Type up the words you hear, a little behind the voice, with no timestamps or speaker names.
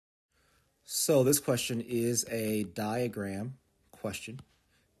So this question is a diagram question.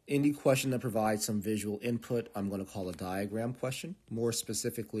 Any question that provides some visual input, I'm going to call a diagram question. More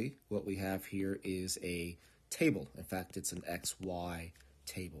specifically, what we have here is a table. In fact, it's an XY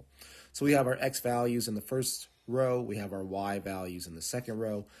table. So we have our X values in the first row, we have our Y values in the second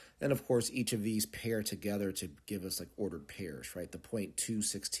row, and of course each of these pair together to give us like ordered pairs, right? The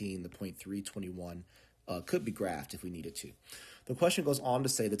 0.216, the 0.321 could be graphed if we needed to. The question goes on to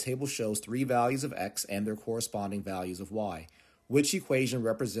say the table shows three values of X and their corresponding values of Y. Which equation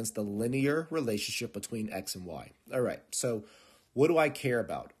represents the linear relationship between X and Y? All right, so what do I care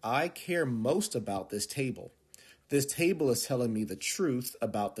about? I care most about this table. This table is telling me the truth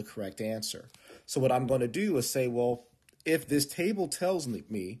about the correct answer. So what I'm going to do is say, well, if this table tells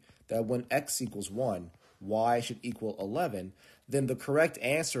me that when X equals 1, Y should equal 11, then the correct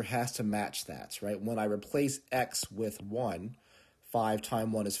answer has to match that, right? When I replace X with 1, 5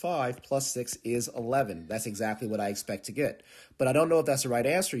 times 1 is 5, plus 6 is 11. That's exactly what I expect to get. But I don't know if that's the right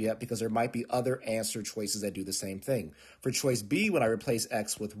answer yet because there might be other answer choices that do the same thing. For choice B, when I replace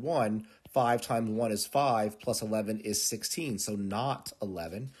X with 1, 5 times 1 is 5, plus 11 is 16, so not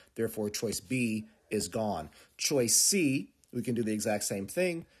 11. Therefore, choice B is gone. Choice C, we can do the exact same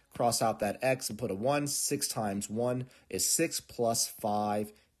thing. Cross out that X and put a 1. 6 times 1 is 6, plus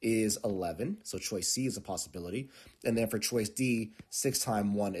 5 is 11. So choice C is a possibility. And then for choice D, 6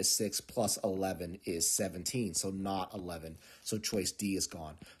 times 1 is 6, plus 11 is 17. So not 11. So choice D is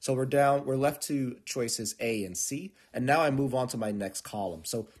gone. So we're left to choices A and C. And now I move on to my next column.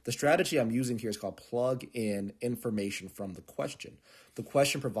 So the strategy I'm using here is called plug in information from the question. The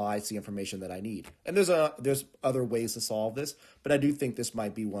question provides the information that I need. And there's other ways to solve this, but I do think this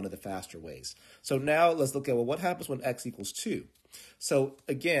might be one of the faster ways. So now let's look at, well, what happens when X equals 2? So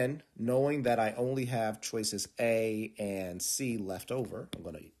again, knowing that I only have choices A and C left over, I'm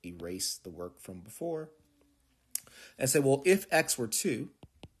going to erase the work from before and say, well, if X were 2,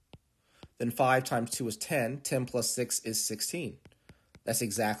 then 5 times 2 is 10. 10 plus 6 is 16. That's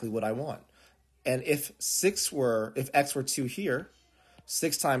exactly what I want. And if X were 2 here,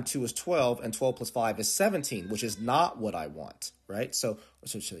 6 times 2 is 12, and 12 plus 5 is 17, which is not what I want, right? So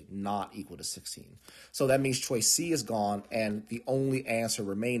essentially not equal to 16. So that means choice C is gone, and the only answer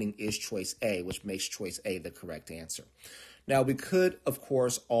remaining is choice A, which makes choice A the correct answer. Now, we could, of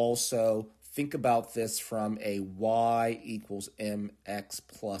course, also think about this from a Y equals MX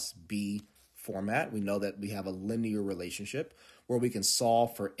plus B format. We know that we have a linear relationship where we can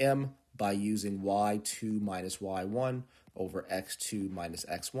solve for M by using Y2 minus Y1 over X2 minus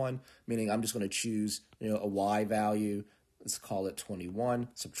X1, meaning I'm just going to choose a Y value, let's call it 21,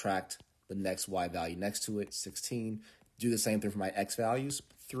 subtract the next Y value next to it, 16. Do the same thing for my X values,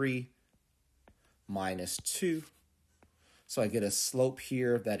 3 minus 2. So I get a slope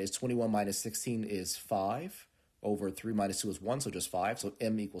here that is 21 minus 16 is 5 over 3 minus 2 is 1, so just 5. So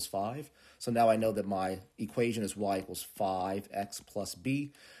M equals 5. So now I know that my equation is Y equals 5X plus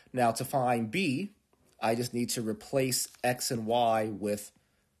B. Now to find B, I just need to replace X and Y with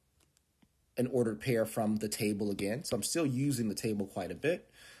an ordered pair from the table again. So I'm still using the table quite a bit.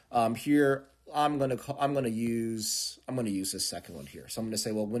 Here I'm gonna use this second one here. So I'm gonna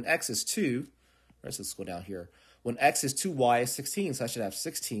say, well, when X is 2, right, so let's go down here. When X is 2, Y is 16. So I should have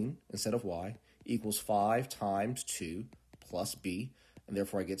 16 instead of Y equals 5 times 2 plus B. And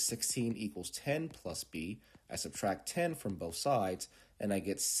therefore I get 16 equals 10 plus B. I subtract 10 from both sides, and I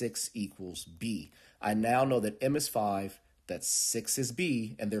get 6 equals B. I now know that M is 5, that 6 is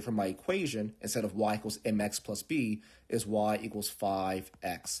B, and therefore my equation, instead of Y equals MX plus B, is Y equals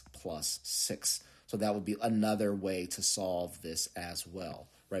 5X plus 6. So that would be another way to solve this as well,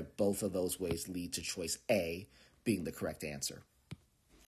 right? Both of those ways lead to choice A being the correct answer.